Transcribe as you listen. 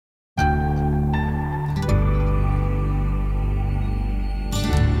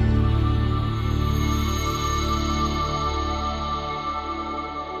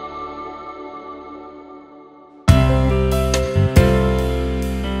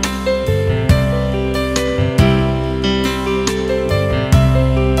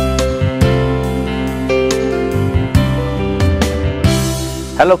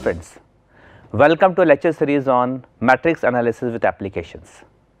Hello friends, welcome to a lecture series on matrix analysis with applications.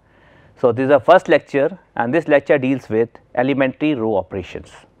 So, this is the first lecture and this lecture deals with elementary row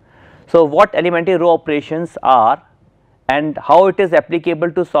operations. So, what elementary row operations are and how it is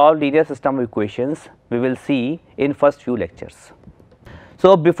applicable to solve linear system equations we will see in first few lectures.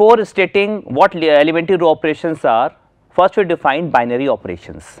 So, before stating what elementary row operations are, first we define binary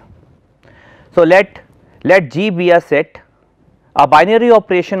operations. So, let G be a set. A binary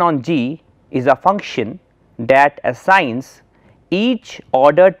operation on G is a function that assigns each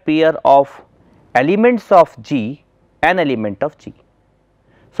ordered pair of elements of G an element of G.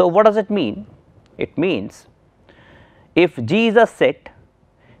 So, what does it mean? It means if G is a set,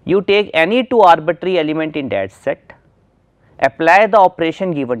 you take any two arbitrary element in that set, apply the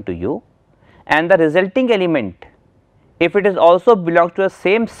operation given to you, and the resulting element, if it is also belongs to the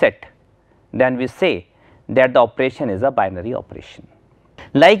same set, then we say that the operation is a binary operation.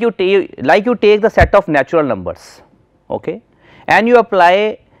 Like you take the set of natural numbers, okay, and you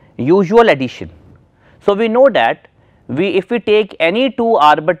apply usual addition. So, we know that if we take any two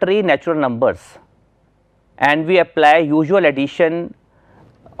arbitrary natural numbers and we apply usual addition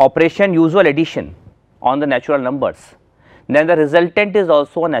operation usual addition on the natural numbers, then the resultant is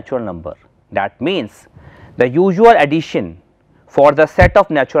also a natural number. That means the usual addition for the set of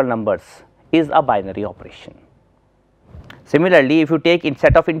natural numbers is a binary operation. Similarly, if you take in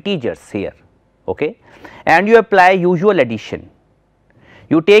set of integers here, okay, and you apply usual addition,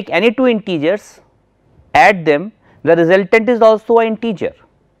 you take any two integers, add them, the resultant is also an integer.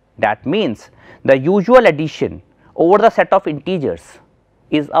 That means the usual addition over the set of integers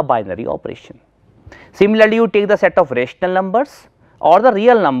is a binary operation. Similarly, you take the set of rational numbers or the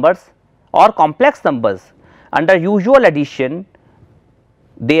real numbers or complex numbers, under usual addition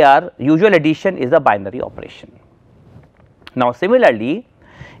usual addition is a binary operation. Now, similarly,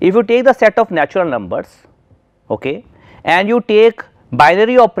 if you take the set of natural numbers, okay, and you take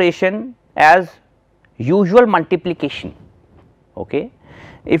binary operation as usual multiplication, okay,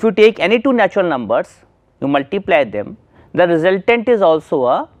 if you take any two natural numbers, you multiply them, the resultant is also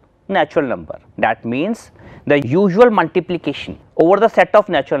a natural number. That means the usual multiplication over the set of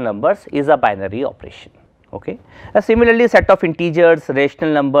natural numbers is a binary operation. Okay. Similarly, set of integers,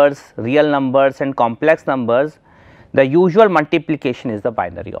 rational numbers, real numbers and complex numbers, the usual multiplication is the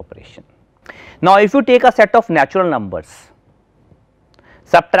binary operation. Now, if you take a set of natural numbers,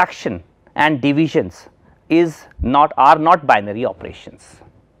 subtraction and divisions are not binary operations.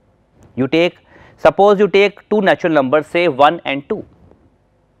 You take, suppose you take two natural numbers, say 1 and 2.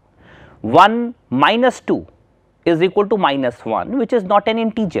 1 minus 2 is equal to minus 1, which is not an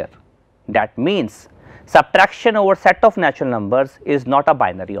integer. That means subtraction over set of natural numbers is not a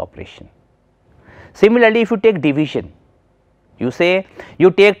binary operation. Similarly, if you take division, you say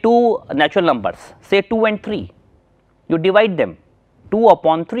you take two natural numbers, say 2 and 3, you divide them 2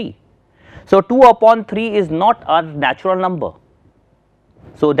 upon 3. So, 2 upon 3 is not a natural number.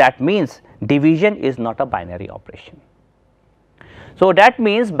 So, that means division is not a binary operation. So, that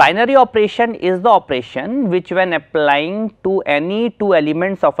means binary operation is the operation which, when applying to any two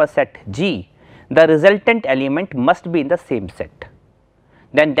elements of a set G, the resultant element must be in the same set,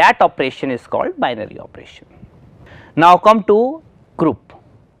 then that operation is called binary operation. Now, come to group.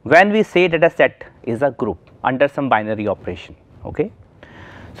 When we say that a set is a group under some binary operation, okay.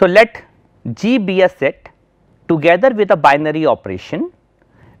 So, let G be a set together with a binary operation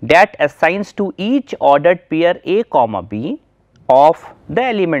that assigns to each ordered pair A comma B of the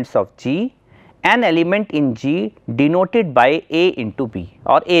elements of G an element in G denoted by A into B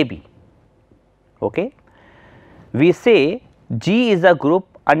or AB. Okay. We say G is a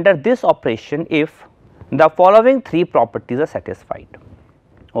group under this operation if the following three properties are satisfied.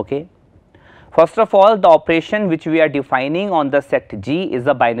 Okay. First of all, the operation which we are defining on the set G is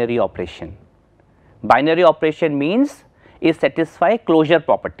a binary operation. Binary operation means it satisfies closure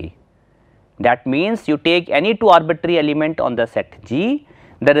property. That means you take any two arbitrary element on the set G,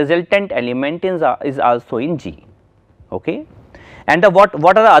 the resultant element is also in G. Okay. And what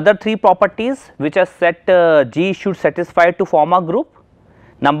are the other three properties which a set G should satisfy to form a group?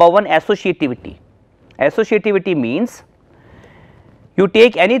 Number one, associativity. Associativity means you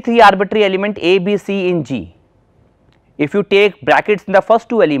take any three arbitrary element A, B, C in G. If you take brackets in the first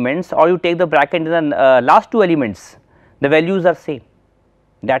two elements or you take the bracket in the last two elements, the values are same,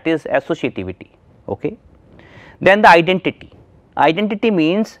 that is associativity. Okay. Then the identity. Identity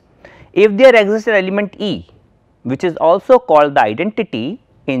means if there exists an element E, which is also called the identity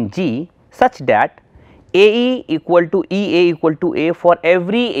in G, such that AE equal to EA equal to A for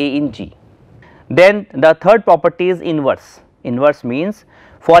every A in G. Then the third property is inverse. Inverse means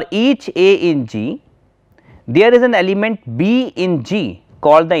for each A in G, there is an element B in G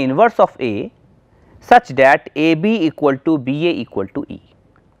called the inverse of A, such that AB equal to BA equal to E.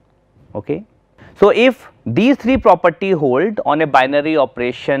 Okay. So, if these three properties hold on a binary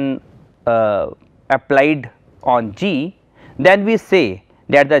operation applied on G, then we say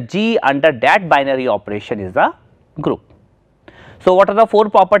that the G under that binary operation is a group. So, what are the four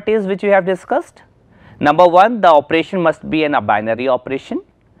properties which we have discussed? Number 1, the operation must be a binary operation.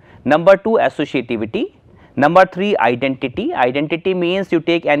 Number 2, associativity. Number 3, identity. Identity means you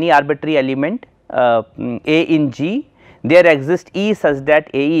take any arbitrary element A in G, there exists E such that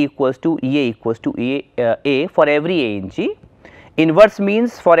AE equals to EA equals to A for every A in G. Inverse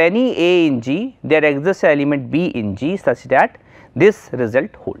means for any A in G, there exists an element B in G such that this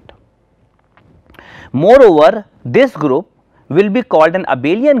result hold. Moreover, this group will be called an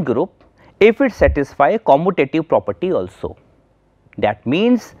abelian group if it satisfies a commutative property also. That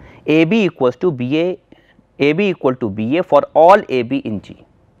means AB equals to BA, AB equal to BA for all AB in G.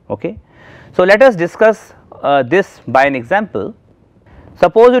 Okay. So, let us discuss this by an example.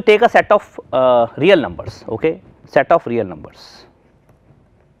 Suppose you take a set of real numbers, okay, set of real numbers.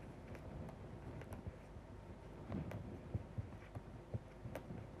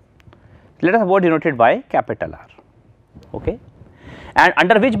 Let us suppose denoted by capital R, okay, and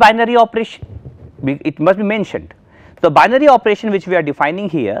under which binary operation it must be mentioned. The binary operation which we are defining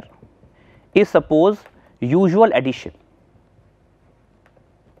here is suppose usual addition,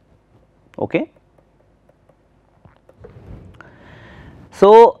 okay.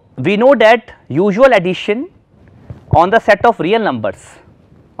 So, we know that usual addition on the set of real numbers,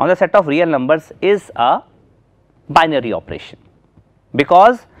 is a binary operation,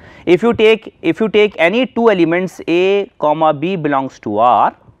 because if you take any two elements A comma B belongs to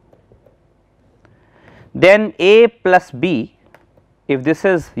R, then A plus B, if this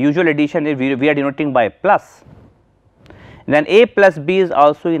is usual addition, if we are denoting by plus, then A plus B is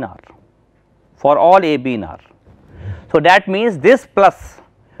also in R for all A B in R. So, that means this plus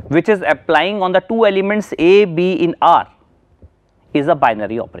which is applying on the two elements A B in R is a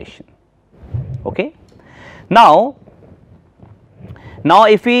binary operation. Okay. Now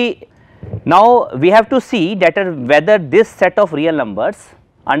we have to see that whether this set of real numbers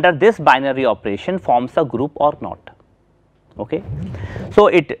under this binary operation forms a group or not. Okay. So,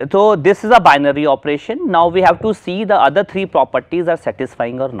 this is a binary operation. Now, we have to see the other three properties are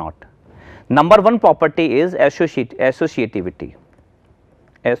satisfying or not. Number 1 property is associativity,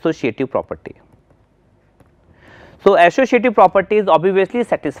 associative property. So, associative property is obviously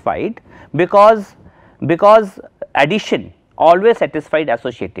satisfied because addition always satisfied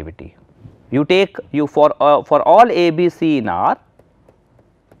associativity. You take for all A B C in R,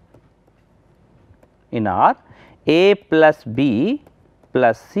 A plus B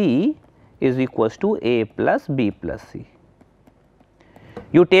plus C is equals to A plus B plus C.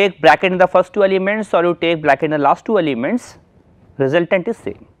 You take bracket in the first two elements or you take bracket in the last two elements, resultant is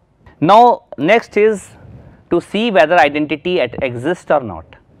same. Now, next is to see whether identity exists or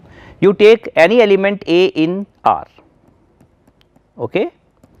not. You take any element A in R. Okay.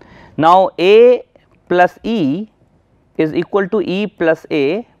 Now, A plus E is equal to E plus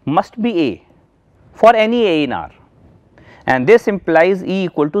A must be A for any A in R, and this implies E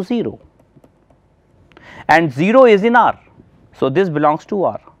equal to 0, and 0 is in R. So, this belongs to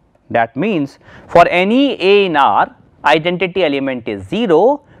R. That means, for any A in R, identity element is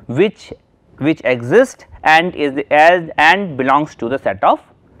 0 which exists and belongs to the set of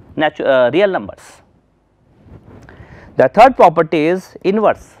real numbers. The third property is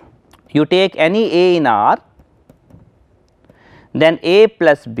inverse. You take any A in R, then A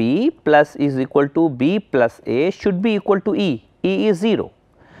plus B plus is equal to B plus A should be equal to E, E is 0.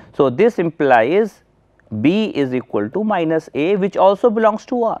 So, this implies B is equal to minus A which also belongs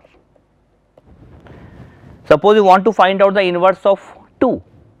to R. Suppose you want to find out the inverse of 2,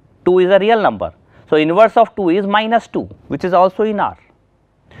 2 is a real number. So, inverse of 2 is minus 2 which is also in R.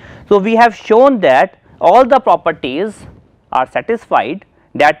 So, we have shown that all the properties are satisfied,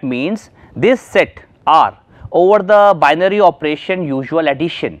 that means this set R over the binary operation usual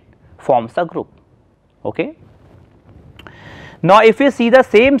addition forms a group. Okay. Now, if we see the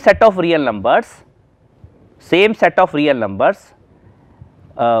same set of real numbers,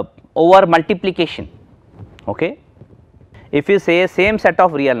 over multiplication, okay. If you say same set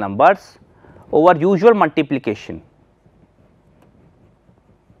of real numbers over usual multiplication,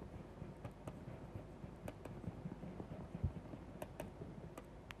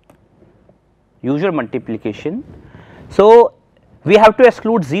 so we have to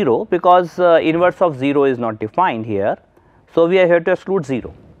exclude 0 because inverse of 0 is not defined here. So, we are here to exclude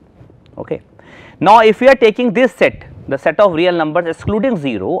 0. Okay. Now, if we are taking this set, the set of real numbers excluding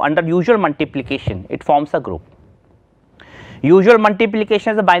 0 under usual multiplication, it forms a group. Usual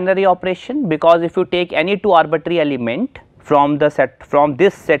multiplication is a binary operation, because if you take any two arbitrary element from the set, from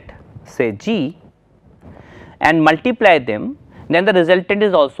this set say G, and multiply them, then the resultant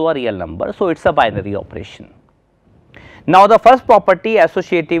is also a real number. So, it is a binary operation. Now, the first property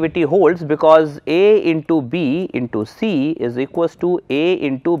associativity holds, because A into B into C is equals to A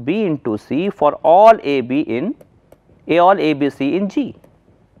into B into C for all A B C in G.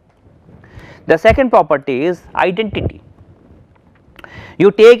 The second property is identity. You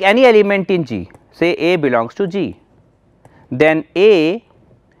take any element in G, say A belongs to G, then A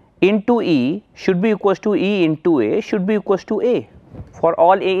into E should be equals to E into A should be equals to A for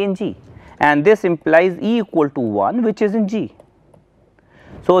all A in G, and this implies E equal to 1, which is in G.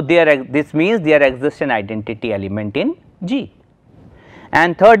 So, this means there exists an identity element in G.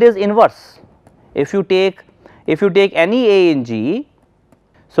 And third is inverse. If you take any A in G,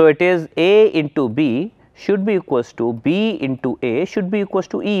 so it is A into B should be equals to B into A should be equals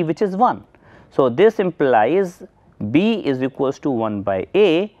to E, which is 1. So, this implies B is equals to 1 by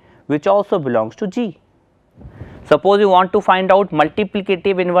A, which also belongs to G. Suppose you want to find out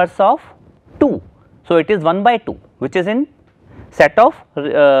multiplicative inverse of 2. So, it is 1 by 2, which is in set of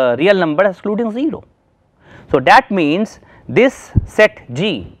real number excluding 0. So, that means this set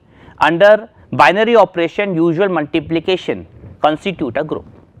G under binary operation usual multiplication constitute a group.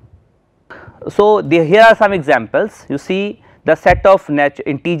 So, here are some examples. You see the set of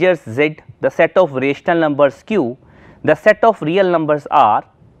integers Z, the set of rational numbers Q, the set of real numbers R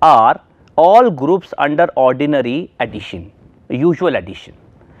are all groups under ordinary addition, usual addition.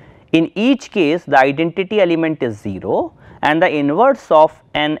 In each case, the identity element is 0 and the inverse of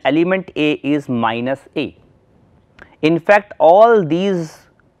an element A is minus A. In fact, all these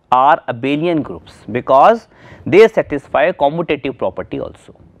are abelian groups, because they satisfy a commutative property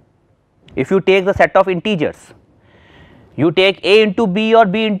also. If you take the set of integers, you take A into B or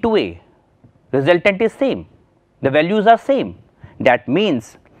B into A, resultant is same, the values are same. That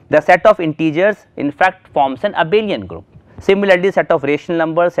means the set of integers in fact forms an abelian group. Similarly, set of rational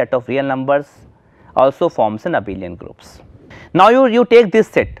numbers, set of real numbers also forms an abelian groups. Now, you take this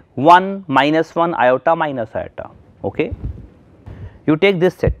set 1, minus 1, iota, minus iota. Okay. You take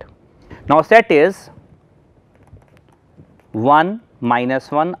this set. Now, set is 1,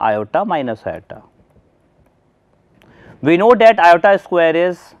 minus 1, iota, minus iota. We know that iota square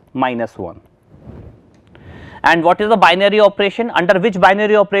is minus 1. And what is the binary operation? Under which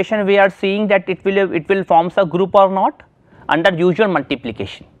binary operation we are seeing that it will forms a group or not? Under usual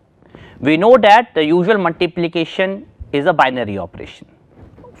multiplication. We know that the usual multiplication is a binary operation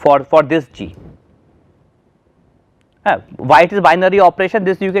for this G. Why it is binary operation?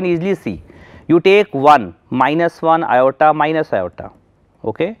 This you can easily see. You take 1, minus 1, iota, minus iota.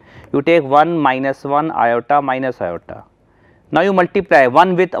 Okay. You take 1, minus 1, iota, minus iota. Now, you multiply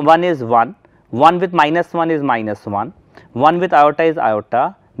 1 with 1 is 1, 1 with minus 1 is minus 1, 1 with iota is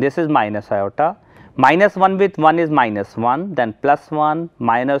iota, this is minus iota, minus 1 with 1 is minus 1, then plus 1,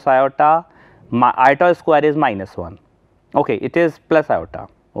 minus iota, iota square is minus 1. Okay, it is plus iota.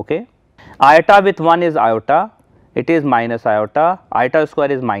 Okay. Iota with 1 is iota, it is minus iota, iota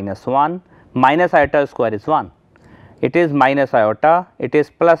square is minus 1, minus iota square is 1. It is minus iota, it is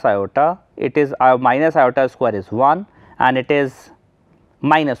plus iota, it is minus iota square is 1 and it is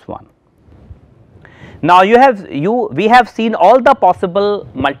minus 1. Now, we have seen all the possible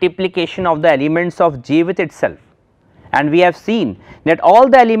multiplication of the elements of G with itself, and we have seen that all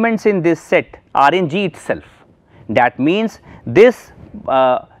the elements in this set are in G itself. That means this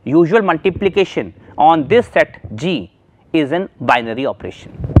usual multiplication on this set G is an binary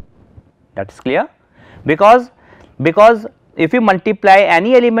operation. That is clear, because if you multiply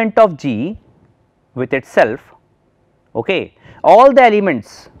any element of G with itself, okay, all the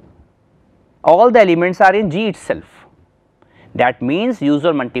elements are in G itself. That means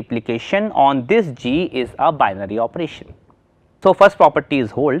usual multiplication on this G is a binary operation. So, first property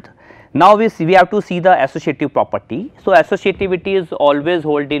is hold. Now, we have to see the associative property. So, associativity is always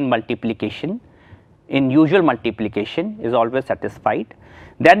hold in multiplication, in usual multiplication is always satisfied.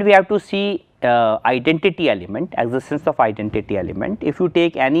 Then we have to see identity element, existence of identity element. If you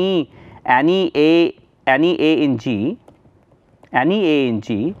take any A in G,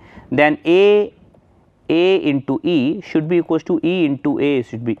 then A into E should be equals to E into A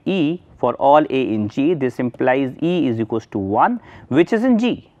should be E for all A in G. This implies E is equals to 1, which is in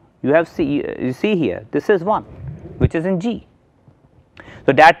G. You see here, this is 1, which is in G.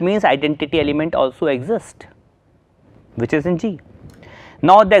 So, that means identity element also exists. which is in G.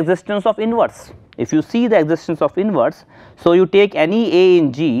 Now, the existence of inverse, if you see the existence of inverse, so you take any A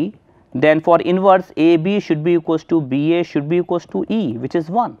in G, then for inverse AB should be equals to BA should be equals to E, which is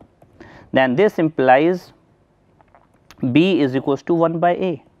 1. Then this implies B is equals to 1 by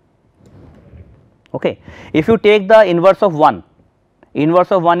A. Okay. If you take the inverse of 1,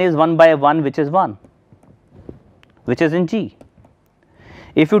 inverse of 1 is 1 by 1, which is 1, which is in G.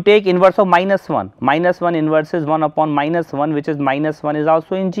 If you take inverse of minus 1 inverse is 1 upon minus 1, which is minus 1, is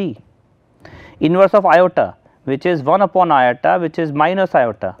also in G. Inverse of iota, which is 1 upon iota, which is minus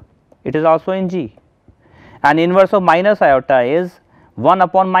iota, it is also in G. And inverse of minus iota is 1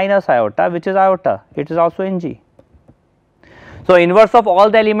 upon minus iota, which is iota, it is also in G. So, inverse of all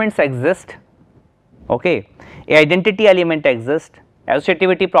the elements exist, okay. A identity element exists,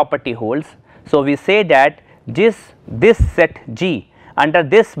 associativity property holds. So, we say that this set G under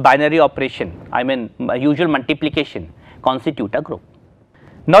this binary operation, I mean usual multiplication, constitute a group.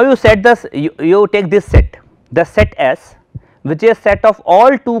 Now, you set this, you take this set, the set S, which is set of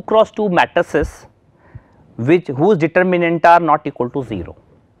all 2 cross 2 matrices whose determinant are not equal to 0.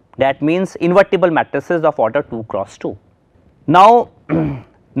 That means invertible matrices of order 2 cross 2. Now,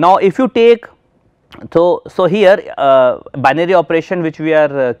 now if you take, so here binary operation which we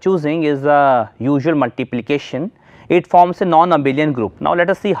are choosing is the usual multiplication, it forms a non-abelian group. Now, let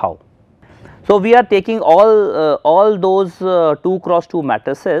us see how. So, we are taking all those 2 cross 2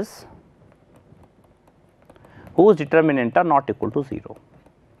 matrices whose determinant are not equal to 0,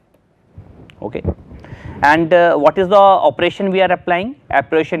 okay. And what is the operation we are applying?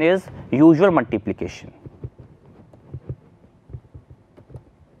 Operation is usual multiplication,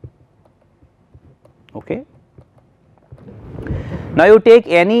 okay. Now, you take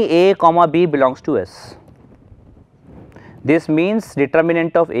any A comma B belongs to S. This means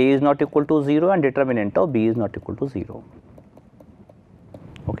determinant of A is not equal to 0 and determinant of B is not equal to 0,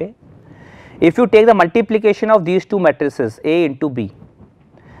 okay. If you take the multiplication of these 2 matrices A into B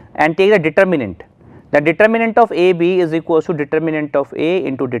and take the determinant of AB is equal to determinant of A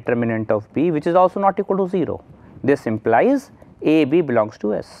into determinant of B, which is also not equal to 0. This implies AB belongs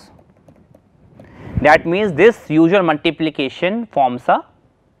to S. That means this usual multiplication forms a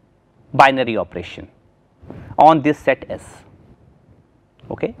binary operation on this set S,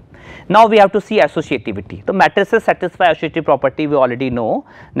 okay. Now, we have to see associativity. The matrices satisfy associative property, we already know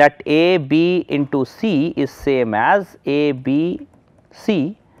that A B into C is same as A B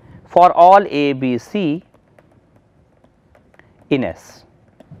C for all A B C in S.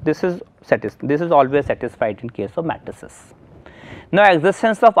 This is always satisfied in case of matrices. Now,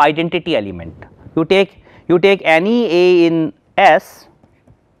 existence of identity element, you take any A in S,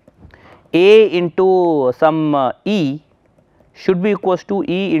 A into some E should be equals to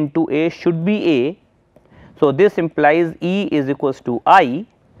E into A should be A. So, this implies E is equals to I,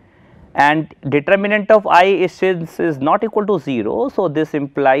 and determinant of I is not equal to 0. So, this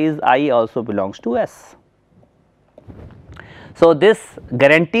implies I also belongs to S. So, this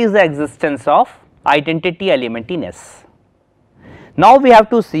guarantees the existence of identity element in S. Now, we have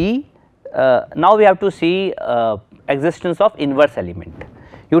to see existence of inverse element.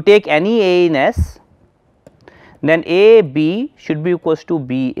 You take any A in S, then A B should be equals to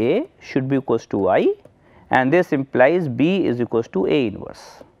B A should be equals to I, and this implies B is equals to A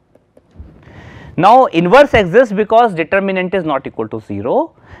inverse. Now, inverse exists because determinant is not equal to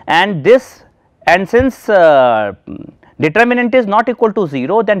 0, and since determinant is not equal to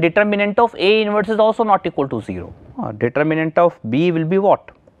 0, then determinant of A inverse is also not equal to 0. Determinant of B will be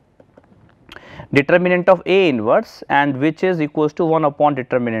what? Determinant of A inverse, and which is equals to 1 upon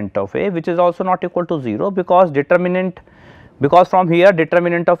determinant of A, which is also not equal to 0 because from here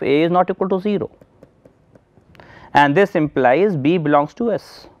determinant of A is not equal to 0, and this implies B belongs to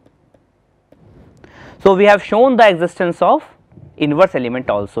S. So, we have shown the existence of inverse element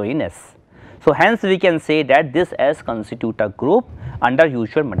also in S. So, hence we can say that this S constitute a group under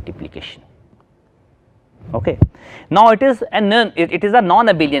usual multiplication, okay. Now, it is a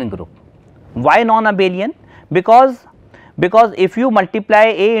non-abelian group. Why non-abelian? Because if you multiply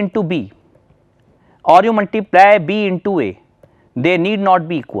A into B or you multiply B into A, they need not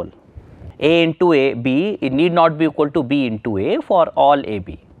be equal. A into A B, it need not be equal to B into A for all A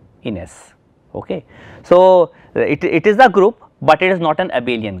B in S, okay. So, it is a group, but it is not an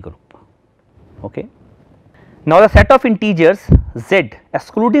abelian group, okay. Now, the set of integers Z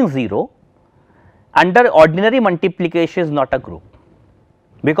excluding 0 under ordinary multiplication is not a group,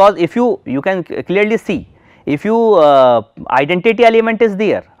 because if you can clearly see, if you identity element is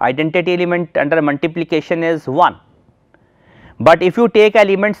there, identity element under multiplication is 1, but if you take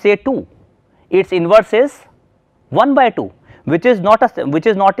element say 2, its inverse is 1 by 2, which is not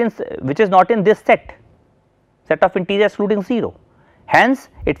in this set of integers excluding 0. Hence,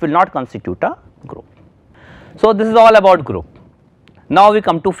 it will not constitute a group. So, this is all about group. Now, we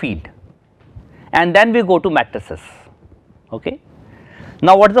come to field and then we go to matrices. Okay.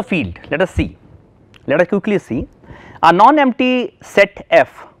 Now, what is the field? Let us see. Let us quickly see. A non-empty set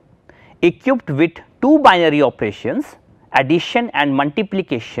F equipped with two binary operations, addition and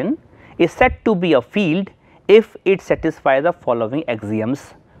multiplication, is said to be a field if it satisfies the following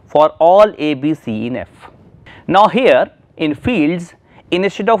axioms for all A, B, C in F. Now, here in fields,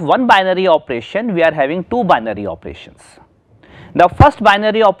 instead of one binary operation, we are having two binary operations. The first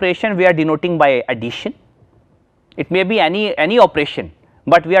binary operation we are denoting by addition. It may be any operation,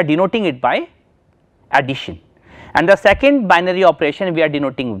 but we are denoting it by addition, and the second binary operation we are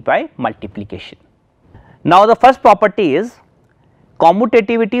denoting by multiplication. Now, the first property is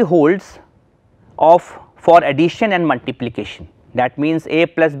commutativity holds of for addition and multiplication. That means A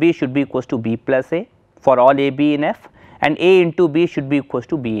plus B should be equals to B plus A for all A, B in F, and A into B should be equals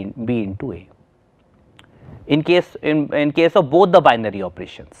to B into A in case of both the binary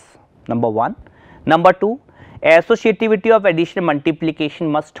operations, number 1. Number 2, associativity of addition and multiplication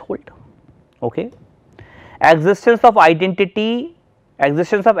must hold. Okay. Existence of additive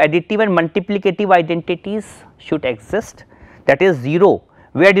and multiplicative identities should exist, that is 0.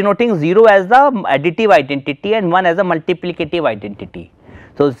 We are denoting 0 as the additive identity and 1 as a multiplicative identity.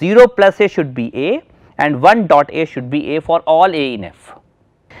 So, 0 plus A should be A and 1 dot A should be A for all A in F.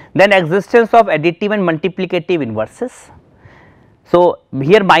 Then existence of additive and multiplicative inverses. So,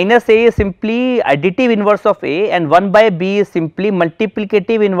 here minus A is simply additive inverse of A and 1 by B is simply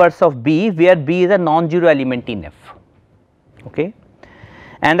multiplicative inverse of B, where B is a non-zero element in F. Okay.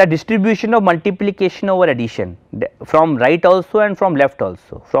 And the distribution of multiplication over addition from right also and from left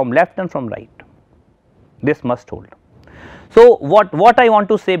also, from left and from right, this must hold. So, what I want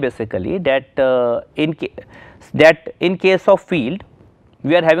to say basically that in case of field,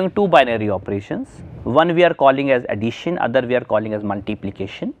 we are having two binary operations, one we are calling as addition, other we are calling as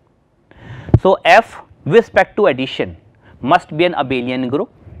multiplication. So, F with respect to addition must be an abelian group,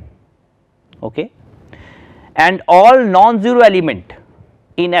 okay, and all non-zero element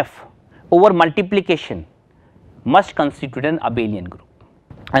in F over multiplication must constitute an abelian group,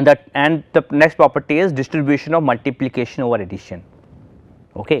 and the next property is distribution of multiplication over addition.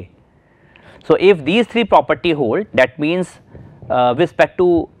 Okay. So, if these three property hold, that means with respect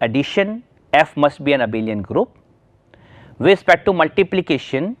to addition F must be an abelian group, with respect to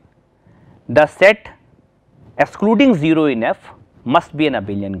multiplication the set excluding 0 in F must be an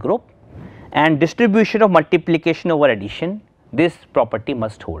abelian group, and distribution of multiplication over addition, this property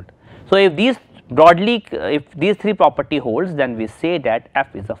must hold. So, if these broadly, if these three property holds, then we say that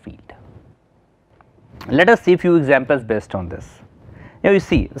F is a field. Let us see few examples based on this. Now, you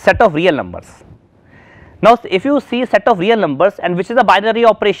see set of real numbers. Now, if you see set of real numbers and which is a binary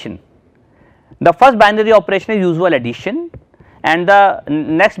operation, the first binary operation is usual addition and the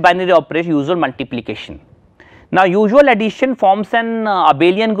next binary operation usual multiplication. Now, usual addition forms an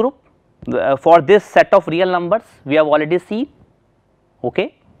abelian group for this set of real numbers, we have already seen.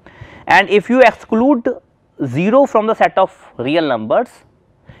 Okay. And if you exclude 0 from the set of real numbers,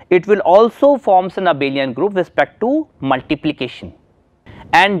 it will also forms an abelian group with respect to multiplication,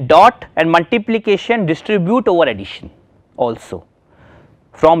 and dot and multiplication distribute over addition also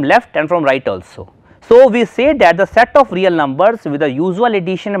from left and from right also. So, we say that the set of real numbers with the usual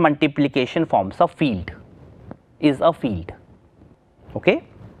addition and multiplication forms a field, is a field. Okay.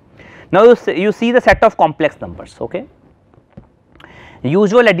 Now, you see the set of complex numbers. Okay.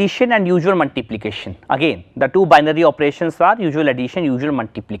 Usual addition and usual multiplication, again the two binary operations are usual addition, usual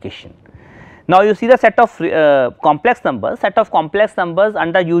multiplication. Now, you see the set of complex numbers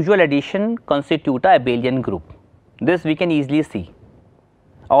under usual addition constitute a abelian group. This we can easily see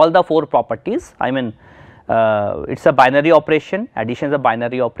all the four properties. I mean it is a binary operation, addition is a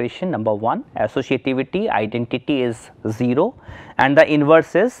binary operation, number 1, associativity, identity is 0 and the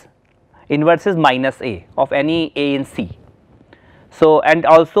inverse is minus A of any A in C. So, and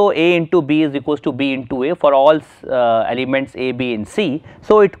also A into B is equals to B into A for all elements A, B and C.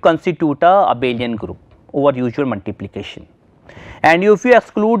 So, it constitute a abelian group over usual multiplication, and if you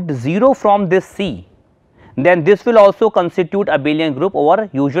exclude 0 from this C, then this will also constitute abelian group over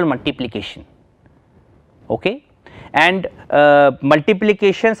usual multiplication. Okay. And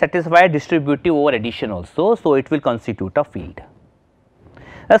multiplication satisfy distributive over addition also. So, it will constitute a field.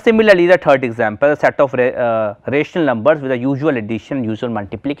 Similarly, the third example, a set of rational numbers with a usual addition, usual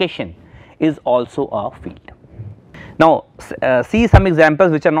multiplication is also a field. Now, see some examples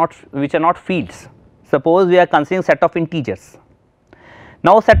which are not fields, suppose we are considering set of integers.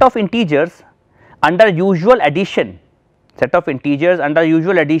 Now, set of integers under usual addition, set of integers under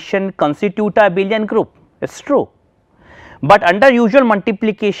usual addition constitute a abelian group, it is true, but under usual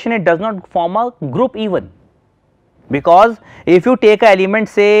multiplication it does not form a group even, because if you take a element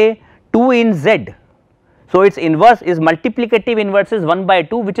say 2 in z, so its inverse is multiplicative inverse is 1 by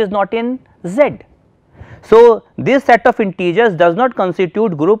 2 which is not in z. So, this set of integers does not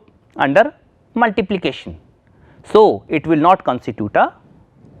constitute group under multiplication, so it will not constitute a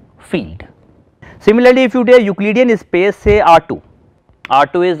field. Similarly, if you take Euclidean space say R2,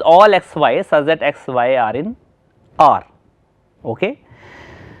 R2 is all xy such that xy are in R. Okay.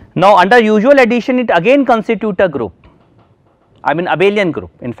 Now, under usual addition it again constitute a group, I mean abelian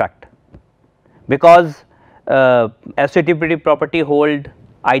group in fact, because associativity property hold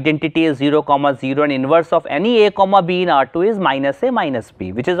identity is 0 comma 0 and inverse of any a comma b in R2 is minus a minus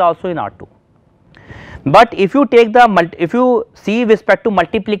b, which is also in R2. But if you take the if you see with respect to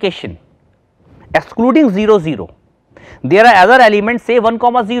multiplication excluding 0 0, there are other elements say 1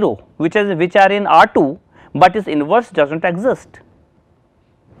 comma 0 which are in R2, but its inverse does not exist.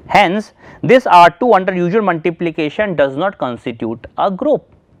 Hence, this R2 under usual multiplication does not constitute a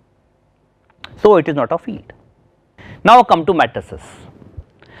group, so it is not a field. Now, come to matrices.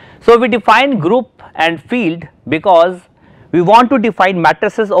 So, we define group and field because we want to define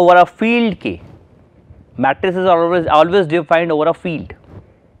matrices over a field K. Matrices are always defined over a field.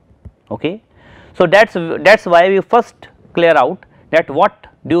 Okay. So, that is why we first clear out that what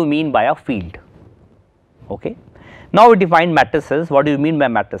do you mean by a field. Okay. Now, we define matrices. What do you mean by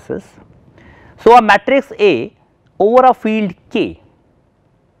matrices? So, a matrix A over a field K,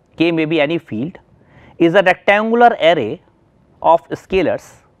 K may be any field, is a rectangular array of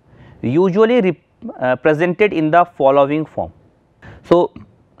scalars usually represented in the following form. So,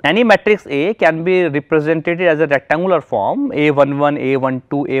 any matrix A can be represented as a rectangular form A11, A12,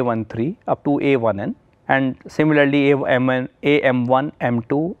 A13 up to A1n, and similarly AM1,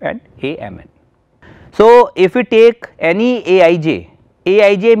 M2 and AMN. So, if we take any Aij,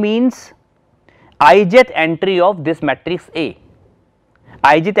 Aij means ijth entry of this matrix A.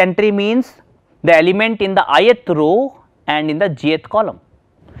 Ijth entry means the element in the ith row and in the jth column.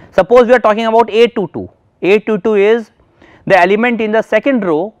 Suppose we are talking about A22, A22 is the element in the second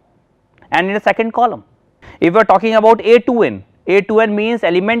row and in the second column. If we are talking about A2n, A2n means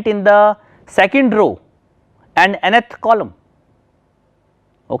element in the second row and nth column.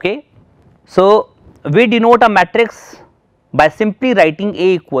 Okay. So, we denote a matrix by simply writing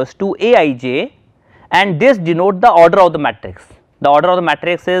A equals to Aij, and this denote the order of the matrix. The order of the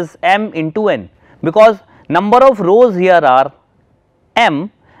matrix is m into n, because number of rows here are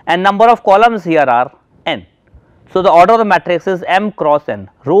m and number of columns here are n. So, the order of the matrix is m cross n,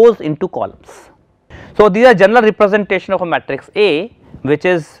 rows into columns. So, these are general representation of a matrix A, which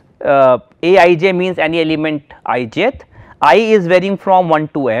is Aij means any element ijth, I is varying from 1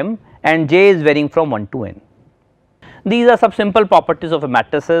 to m and j is varying from 1 to n. These are some simple properties of a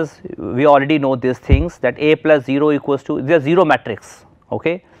matrices. We already know these things, that A plus 0 equals to, they are 0 matrix,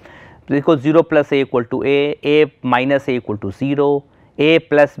 okay, because 0 plus A equal to A minus A equal to 0, A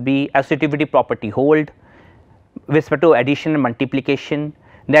plus B associativity property hold with respect to addition and multiplication,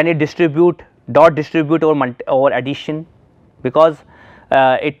 then it distribute dot distribute over addition, because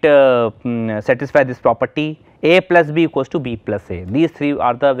it satisfies this property. A plus B equals to B plus A. These three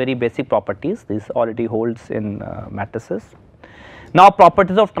are the very basic properties, this already holds in matrices. Now,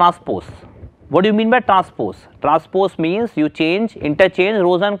 properties of transpose. What do you mean by transpose? Transpose means you interchange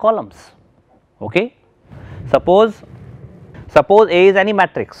rows and columns. Okay. Suppose A is any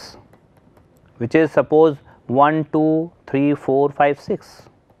matrix, which is suppose 1, 2, 3, 4, 5, 6.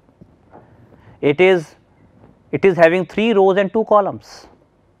 It is having 3 rows and 2 columns,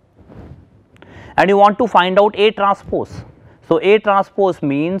 and you want to find out A transpose. So, A transpose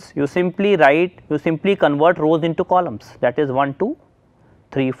means you simply convert rows into columns, that is 1, 2,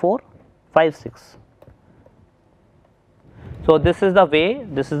 3, 4, 5, 6. So, this is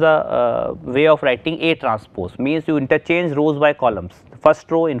the way of writing A transpose, means you interchange rows by columns,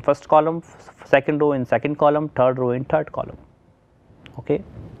 first row in first column, second row in second column, third row in third column. Okay.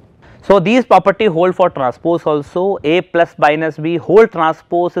 So, these property hold for transpose also. A plus minus B whole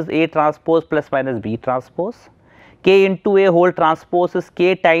transpose is A transpose plus minus B transpose. K into A whole transpose is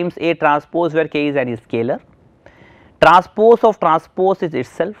K times A transpose, where K is any scalar. Transpose of transpose is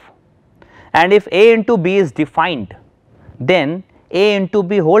itself, and if A into B is defined, then A into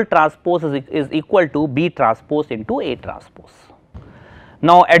B whole transpose is equal to B transpose into A transpose.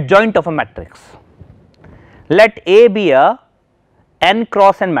 Now, adjoint of a matrix. Let A be a n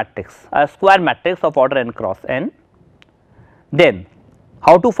cross n matrix, a square matrix of order n cross n. Then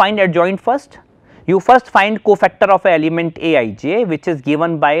how to find adjoint first? You first find cofactor of a element aij, which is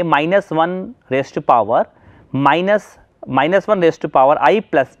given by minus 1 raised to power minus 1 raised to power I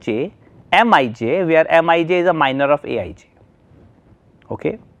plus j mij, where mij is a minor of aij.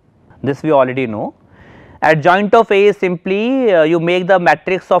 Okay. This we already know. Adjoint of A is simply you make the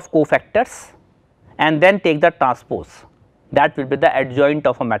matrix of cofactors and then take the transpose, that will be the adjoint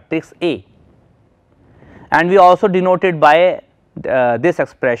of a matrix A, and we also denote it by this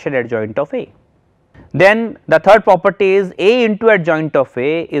expression adjoint of A. Then the third property is A into adjoint of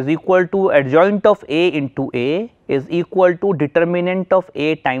A is equal to adjoint of A into A is equal to determinant of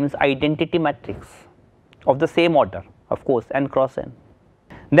A times identity matrix of the same order, of course, n cross n.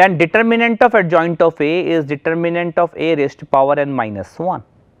 Then determinant of adjoint of A is determinant of A raised to power n minus 1.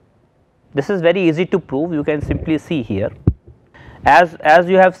 This is very easy to prove, you can simply see here. As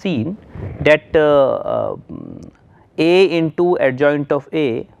you have seen that A into adjoint of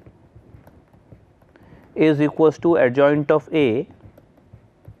A is equals to adjoint of A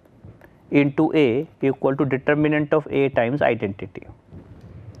into A equal to determinant of A times identity.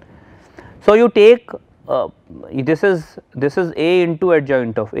 So, you take this is A into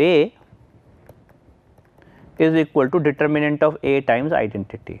adjoint of A is equal to determinant of A times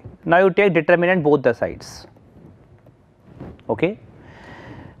identity. Now, you take determinant both the sides. Okay.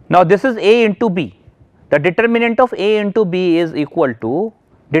 Now, this is A into B. The determinant of A into B is equal to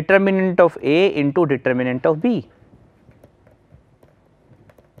determinant of A into determinant of B,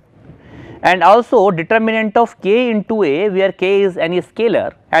 and also determinant of K into A, where K is any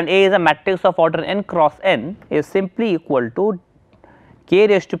scalar and A is a matrix of order n cross n, is simply equal to K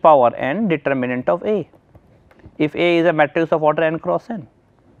raised to power n determinant of A, if A is a matrix of order n cross n.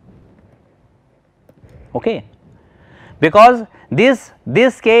 Okay. Because this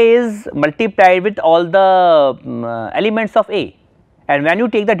K is multiplied with all the elements of A, and when you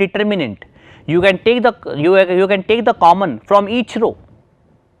take the determinant, you can take the common from each row,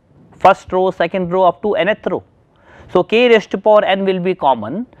 first row, second row up to nth row. So, K raised to power n will be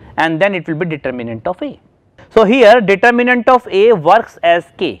common and then it will be determinant of A. So, here determinant of A works as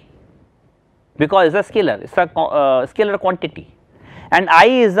K because it is a scalar, it is a scalar quantity, and I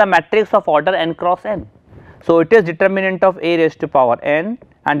is a matrix of order n cross n. So, it is determinant of A raised to power n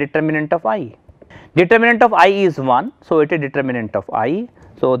and determinant of I. Determinant of I is 1, so it is determinant of I.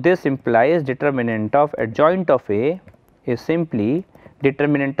 So, this implies determinant of adjoint of A is simply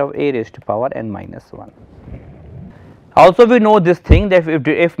determinant of A raised to power n minus 1. Also, we know this thing that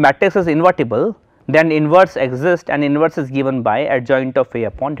if matrix is invertible, then inverse exists and inverse is given by adjoint of A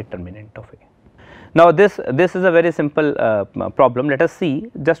upon determinant of A. Now, this is a very simple problem. Let us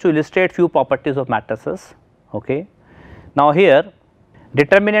see just to illustrate few properties of matrices. Okay. Now, here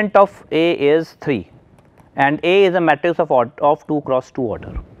determinant of A is 3 and A is a matrix of 2 cross 2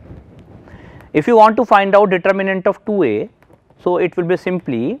 order. If you want to find out determinant of 2A, so it will be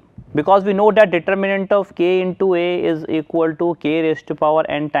simply, because we know that determinant of K into A is equal to K raised to power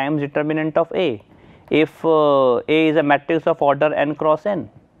n times determinant of A, if A is a matrix of order n cross n.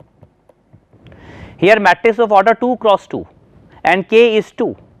 Here matrix of order 2 cross 2 and K is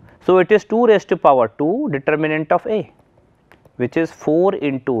 2. So, it is 2 raised to power 2 determinant of A, which is 4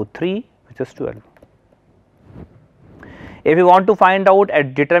 into 3, which is 12. If you want to find out a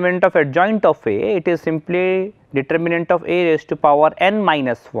determinant of adjoint of A, it is simply determinant of A raised to power n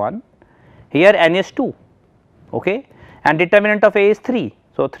minus 1, here n is 2, okay, and determinant of A is 3.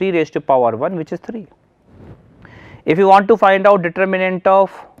 So, 3 raised to power 1, which is 3. If you want to find out determinant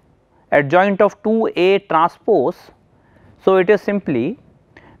of adjoint of 2A transpose, so it is simply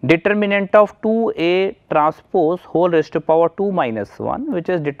determinant of 2A transpose whole raised to power 2 minus 1, which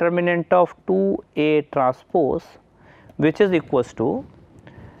is determinant of 2A transpose, which is equals to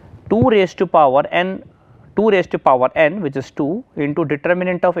 2 raised to power n which is 2 into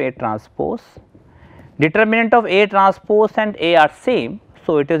determinant of A transpose. Determinant of A transpose and A are same,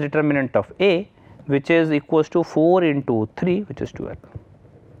 so it is determinant of A, which is equals to 4 into 3, which is 12.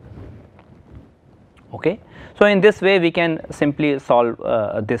 Okay. So, in this way we can simply solve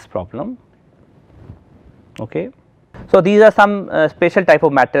this problem. Okay. So, these are some special type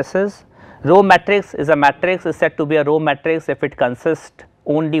of matrices. Row matrix is a matrix is said to be a row matrix if it consists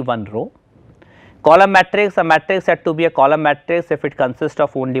only one row. Column matrix, a matrix said to be a column matrix if it consists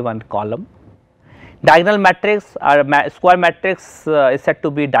of only one column. Diagonal matrix or square matrix is said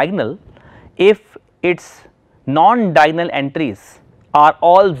to be diagonal if its non-diagonal entries are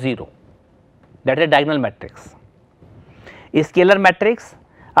all 0, that is a diagonal matrix. A scalar matrix,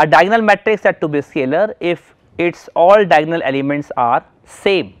 a diagonal matrix said to be scalar if its all diagonal elements are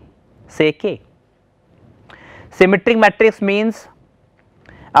same, say K. Symmetric matrix means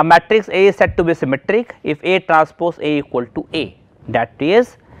a matrix A is said to be symmetric if A transpose A equal to A, that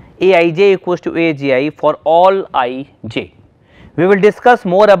is Aij equals to Agi for all ij. We will discuss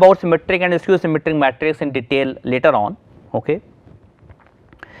more about symmetric and skew symmetric matrix in detail later on. Okay.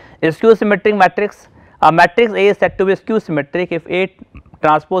 Skew symmetric matrix, a matrix A is said to be skew symmetric if A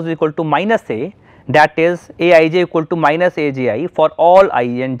transpose is equal to minus A, that is Aij equal to minus Agi for all I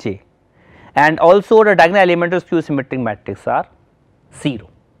and j, and also the diagonal element of skew symmetric matrix are 0.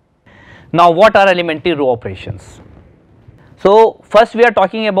 Now, what are elementary row operations? So, first we are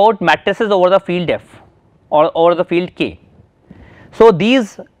talking about matrices over the field F or over the field K. So,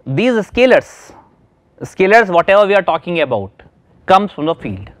 these scalars whatever we are talking about comes from the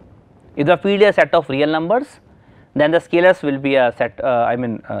field. If the field is a set of real numbers, then the scalars will be a set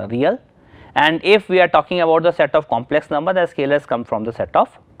real, and if we are talking about the set of complex number, the scalars come from the set of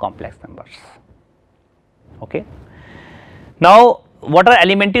complex numbers. Okay. Now, what are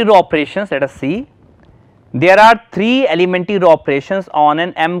elementary row operations? Let us see. There are 3 elementary row operations on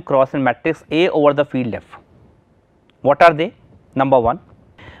an M cross N matrix A over the field F. What are they? Number 1,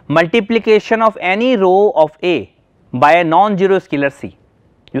 multiplication of any row of A by a non-zero scalar C.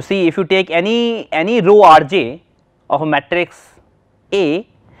 You see, if you take any row Rj of a matrix A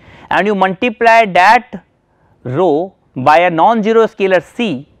and you multiply that row by a non-zero scalar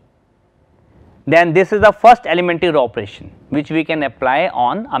C, then this is the first elementary row operation which we can apply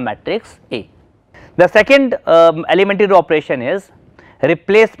on a matrix A. The second elementary row operation is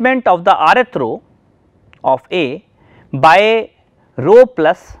replacement of the rth row of A by row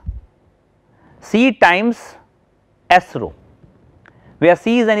plus C times S row, where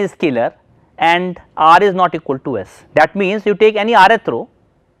C is an scalar and R is not equal to S. That means you take any rth row,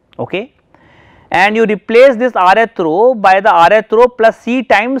 okay, and you replace this rth row by the rth row plus C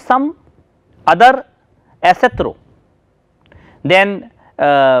times some other sth row, then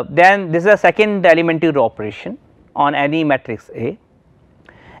this is a second elementary row operation on any matrix A,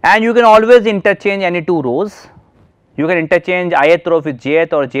 and you can always interchange any 2 rows. You can interchange ith row with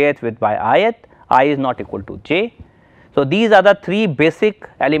jth or jth with by ith, I is not equal to j. So, these are the 3 basic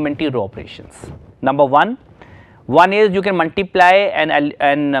elementary row operations. Number 1 is you can multiply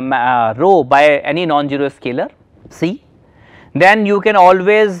an row by any non-zero scalar C. Then you can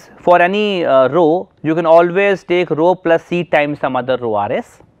always, for any row, you can always take row plus C times some other row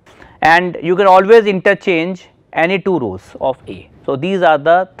Rs, and you can always interchange any 2 rows of A. So, these are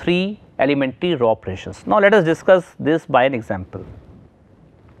the 3 elementary row operations. Now, let us discuss this by an example.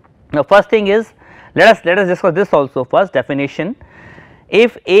 Now, first thing is, let us discuss this also first. Definition: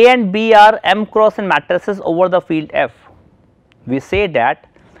 if A and B are M cross N matrices over the field F, we say that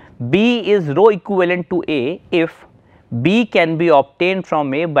B is row equivalent to A if B can be obtained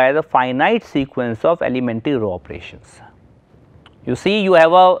from A by the finite sequence of elementary row operations. You see, you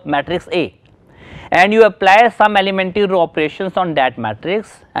have a matrix A and you apply some elementary row operations on that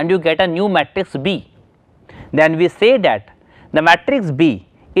matrix and you get a new matrix B. Then we say that the matrix B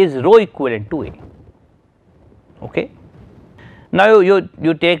is row equivalent to A. Okay. Now,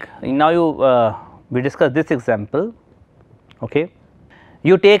 you take, we discuss this example. Okay.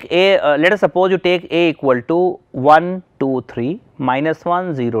 You take A, let us suppose you take A equal to 1, 2, 3, minus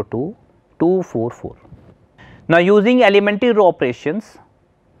 1, 0, 2, 2, 4, 4. Now, using elementary row operations,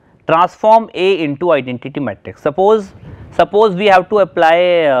 transform A into identity matrix. Suppose we have to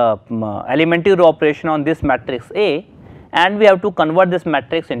apply elementary row operation on this matrix A and we have to convert this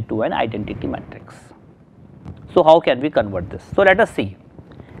matrix into an identity matrix. So, how can we convert this? So, let us see.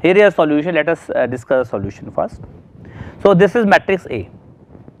 Here is a solution. Let us discuss a solution first. So, this is matrix A.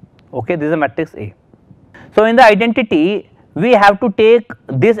 Okay, this is a matrix A. So, in the identity, we have to take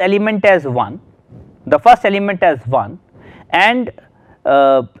this element as 1, the first element as 1, and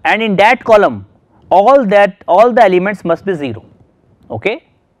in that column, all the elements must be 0. Okay.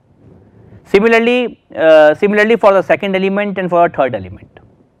 Similarly, for the second element and for the third element,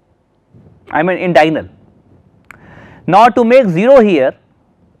 I mean in diagonal. Now, to make 0 here,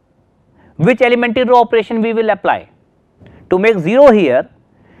 which elementary row operation we will apply? To make 0 here,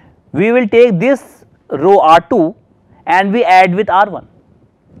 we will take this row R2 and we add with R1,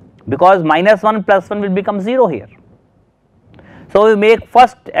 because minus 1 plus 1 will become 0 here. So, we make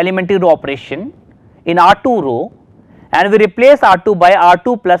first elementary row operation in R2 row and we replace R2 by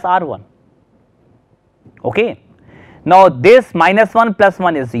R2 plus R1. Okay. Now, this minus 1 plus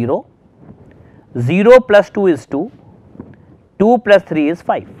 1 is 0, 0 plus 2 is 2, 2 plus 3 is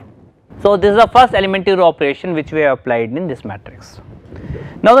 5. So, this is the first elementary row operation which we have applied in this matrix.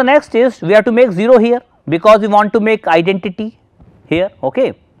 Now, the next is we have to make 0 here. because we want to make identity here.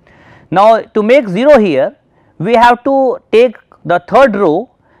 Okay. Now, to make 0 here, we have to take the third row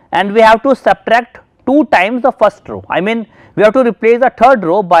and we have to subtract 2 times the first row. I mean, we have to replace the third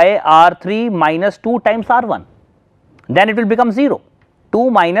row by R 3 minus 2 times R 1, then it will become 0. 2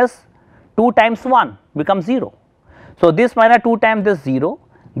 minus 2 times 1 becomes 0. So, this minus 2 times this 0,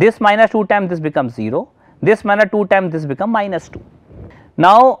 this minus 2 times this becomes 0, this minus 2 times this become minus 2.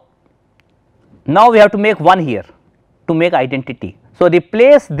 Now we have to make 1 here to make identity. So,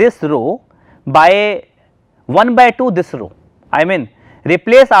 replace this row by 1 by 2 this row, I mean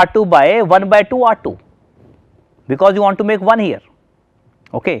replace R 2 by 1 by 2 R 2, because you want to make 1 here.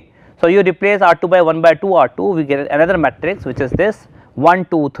 Okay. So, you replace R 2 by 1 by 2 R 2, we get another matrix which is this 1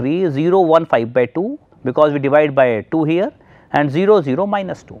 2 3 0 1 5 by 2, because we divide by 2 here, and 0 0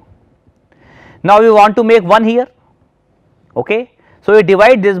 minus 2. Now, we want to make 1 here. Okay. So, we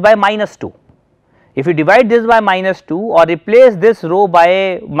divide this by minus 2. If you divide this by minus 2 or replace this row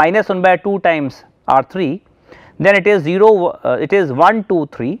by minus 1 by 2 times R 3, then it is 1 2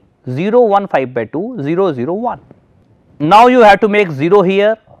 3 0 1 5 by 2 0 0 1. Now, you have to make 0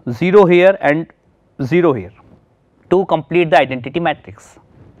 here, 0 here and 0 here to complete the identity matrix.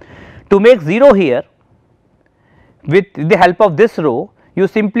 To make 0 here, with the help of this row, you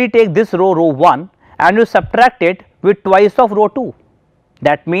simply take this row 1 and you subtract it with twice of row 2.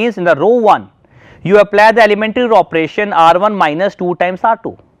 That means, in the row 1 you apply the elementary operation R 1 minus 2 times R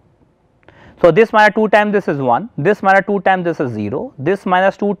 2. So, this minus 2 times this is 1, this minus 2 times this is 0, this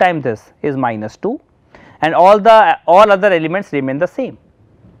minus 2 times this is minus 2, and all other elements remain the same.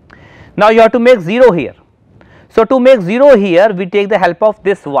 Now, you have to make 0 here. So, to make 0 here, we take the help of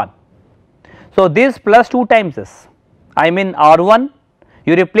this 1. So, this plus 2 times this, I mean R 1,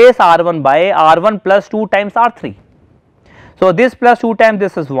 you replace R 1 by R 1 plus 2 times R 3. So, this plus 2 times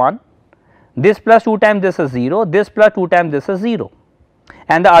this is 1, this plus 2 times this is 0, this plus 2 times this is 0,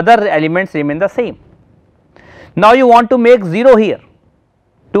 and the other elements remain the same. Now, you want to make 0 here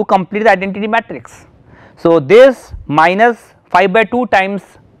to complete the identity matrix. So, this minus 5 by 2 times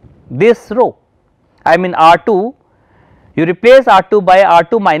this row, I mean R 2, you replace R 2 by R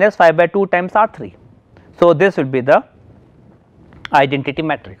 2 minus 5 by 2 times R 3. So, this will be the identity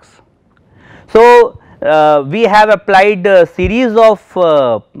matrix. So, we have applied a series of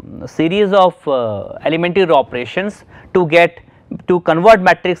elementary operations to convert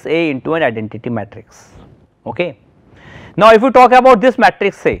matrix A into an identity matrix. Okay. Now, if you talk about this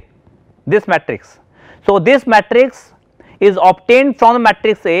matrix A, this matrix, so this matrix is obtained from the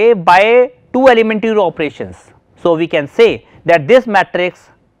matrix A by 2 elementary operations. So, we can say that this matrix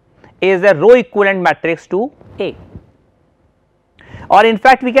is a row equivalent matrix to A, or in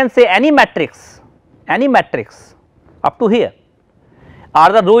fact we can say any matrix up to here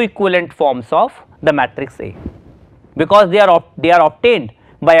are the row equivalent forms of the matrix A, because they are obtained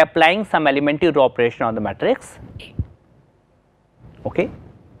by applying some elementary operation on the matrix A. Okay.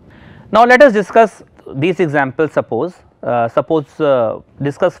 Now, let us discuss these examples.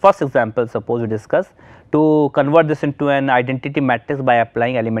 Discuss first example. Suppose we discuss to convert this into an identity matrix by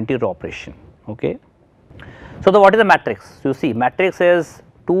applying elementary operation. Okay. So, what is the matrix? You see, matrix is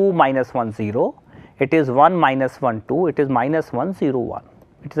 2 minus 1 0, it is 1 minus 1 2, it is minus 1 0 1,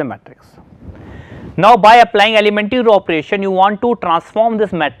 it is a matrix. Now, by applying elementary operation, you want to transform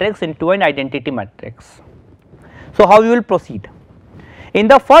this matrix into an identity matrix. So, how you will proceed? In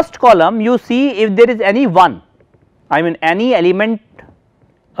the first column, you see if there is any 1, I mean any element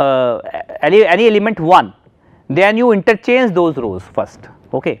 1, then you interchange those rows first.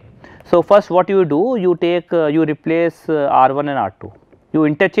 Okay. So, first what you do, you take you replace R 1 and R 2, you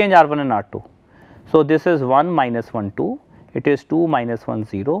interchange R 1 and R 2. So, this is 1 minus 1 2, it is 2 minus 1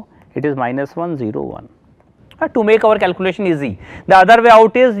 0, it is minus 1 0 1. To make our calculation easy, the other way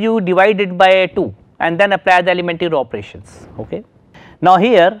out is you divide it by 2 and then apply the elementary operations. Okay. Now,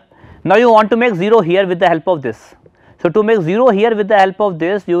 here, now you want to make 0 here with the help of this. So, to make 0 here with the help of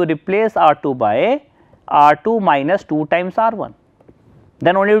this, you replace R 2 by R 2 minus 2 times R 1,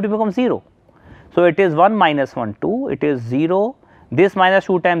 then only it will become 0. So, it is 1 minus 1 2, it is 0, this minus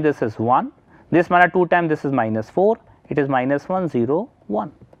 2 times this is 1, this minus 2 times this is minus 4, it is minus 1 0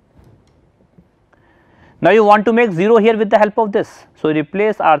 1. Now, you want to make 0 here with the help of this. So,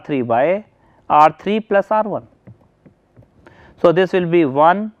 replace R 3 by R 3 plus R 1. So, this will be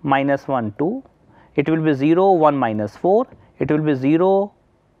 1 minus 1 2, it will be 0 1 minus 4, it will be 0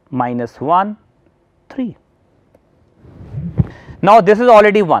 minus 1 3. Now, this is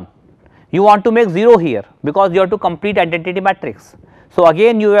already 1, you want to make 0 here because you have to complete identity matrix. So,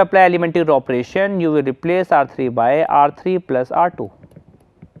 again you will apply elementary operation, you will replace R 3 by R 3 plus R 2.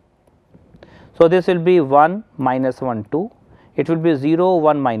 So, this will be 1 minus 1 2, it will be 0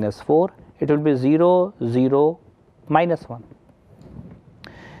 1 minus 4, it will be 0 0 minus 1.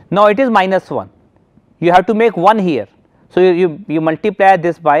 Now, it is minus 1, you have to make 1 here. So, you multiply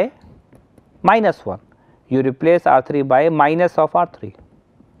this by minus 1, you replace R 3 by minus of R 3.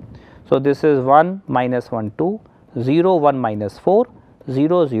 So, this is 1 minus 1 2, 0 1 minus 4,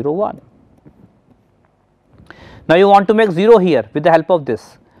 0 0 1. Now, you want to make 0 here with the help of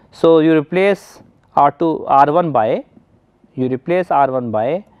this. So, you replace R2 R1 by, you replace R1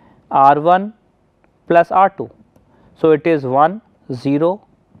 by R1 plus R2. So, it is 1 0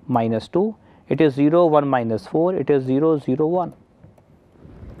 minus 2, it is 0 1 minus 4, it is 0 0 1.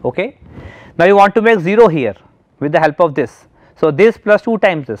 Okay. Now, you want to make 0 here with the help of this. So, this plus 2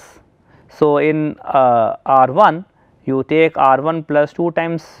 times this. So, in R1 you take R1 plus 2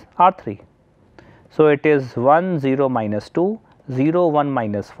 times R3. So, it is 1 0 minus 2, 0 1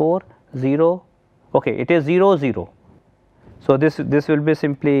 minus 4, 0, okay, it is 0 0. So, this will be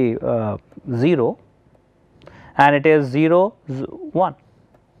simply 0 and it is 0 1.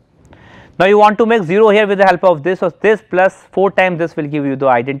 Now, you want to make 0 here with the help of this. So, this plus 4 times this will give you the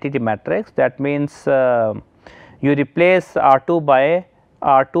identity matrix, that means you replace R2 by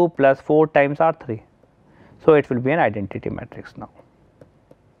R2 plus 4 times R3. So, it will be an identity matrix now.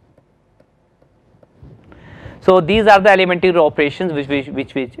 So, these are the elementary operations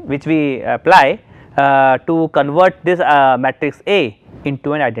which we apply to convert this matrix A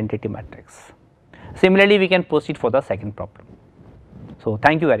into an identity matrix. Similarly, we can proceed for the second problem. So,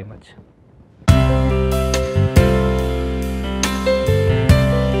 thank you very much.